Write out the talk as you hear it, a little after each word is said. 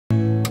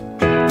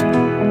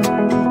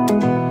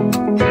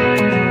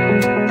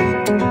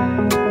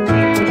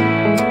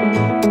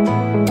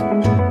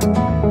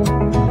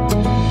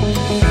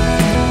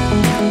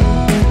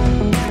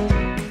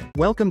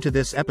Welcome to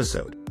this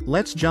episode.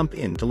 Let's jump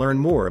in to learn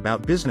more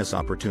about business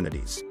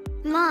opportunities.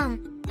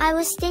 Mom, I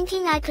was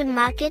thinking I could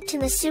market to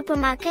the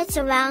supermarkets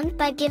around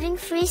by giving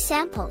free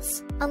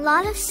samples. A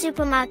lot of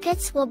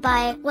supermarkets will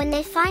buy it when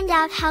they find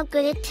out how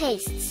good it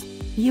tastes.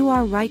 You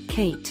are right,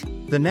 Kate.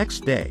 The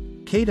next day,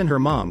 Kate and her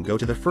mom go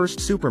to the first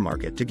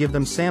supermarket to give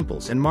them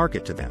samples and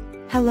market to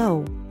them.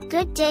 Hello.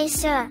 Good day,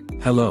 sir.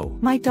 Hello.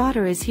 My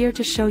daughter is here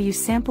to show you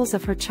samples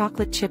of her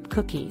chocolate chip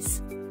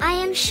cookies. I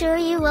am sure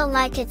you will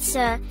like it,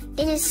 sir.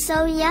 It is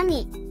so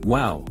yummy.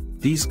 Wow,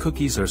 these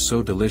cookies are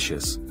so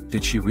delicious.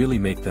 Did she really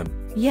make them?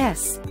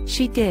 Yes,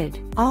 she did,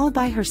 all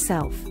by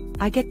herself.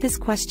 I get this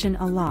question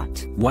a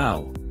lot.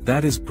 Wow,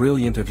 that is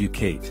brilliant of you,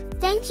 Kate.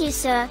 Thank you,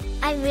 sir.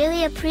 I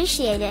really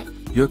appreciate it.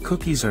 Your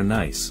cookies are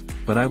nice,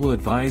 but I will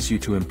advise you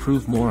to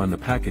improve more on the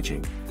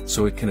packaging,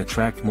 so it can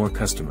attract more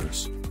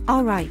customers.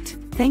 All right,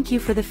 thank you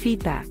for the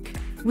feedback.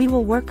 We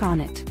will work on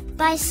it.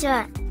 Bye,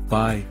 sir.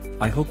 Bye,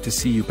 I hope to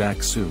see you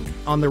back soon.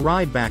 On the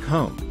ride back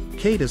home,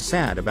 Kate is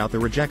sad about the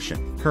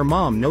rejection. Her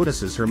mom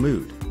notices her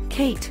mood.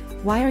 Kate,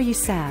 why are you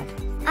sad?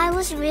 I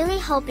was really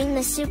hoping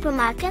the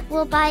supermarket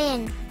will buy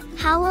in.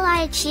 How will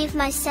I achieve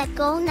my set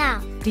goal now?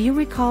 Do you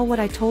recall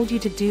what I told you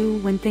to do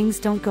when things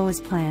don't go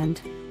as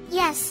planned?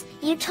 Yes,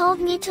 you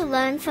told me to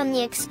learn from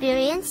the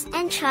experience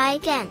and try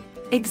again.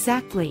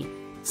 Exactly.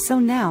 So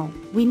now,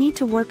 we need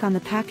to work on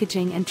the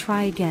packaging and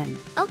try again.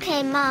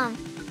 Okay, Mom.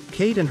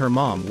 Kate and her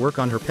mom work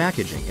on her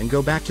packaging and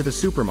go back to the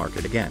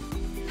supermarket again.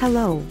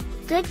 Hello.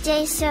 Good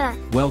day, sir.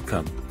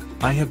 Welcome.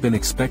 I have been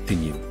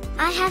expecting you.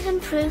 I have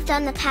improved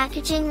on the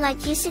packaging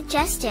like you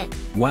suggested.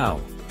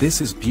 Wow, this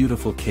is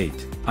beautiful,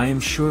 Kate. I am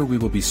sure we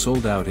will be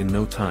sold out in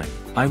no time.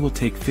 I will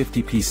take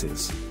 50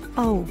 pieces.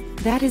 Oh,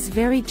 that is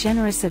very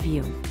generous of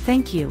you.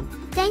 Thank you.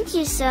 Thank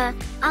you, sir.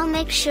 I'll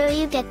make sure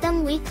you get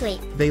them weekly.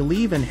 They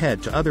leave and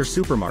head to other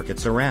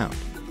supermarkets around.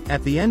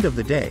 At the end of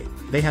the day,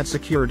 they had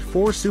secured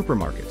 4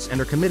 supermarkets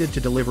and are committed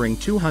to delivering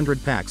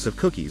 200 packs of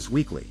cookies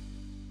weekly.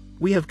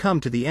 We have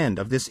come to the end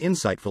of this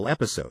insightful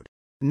episode.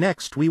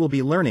 Next we will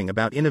be learning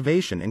about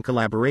innovation and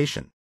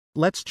collaboration.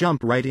 Let's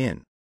jump right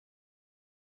in.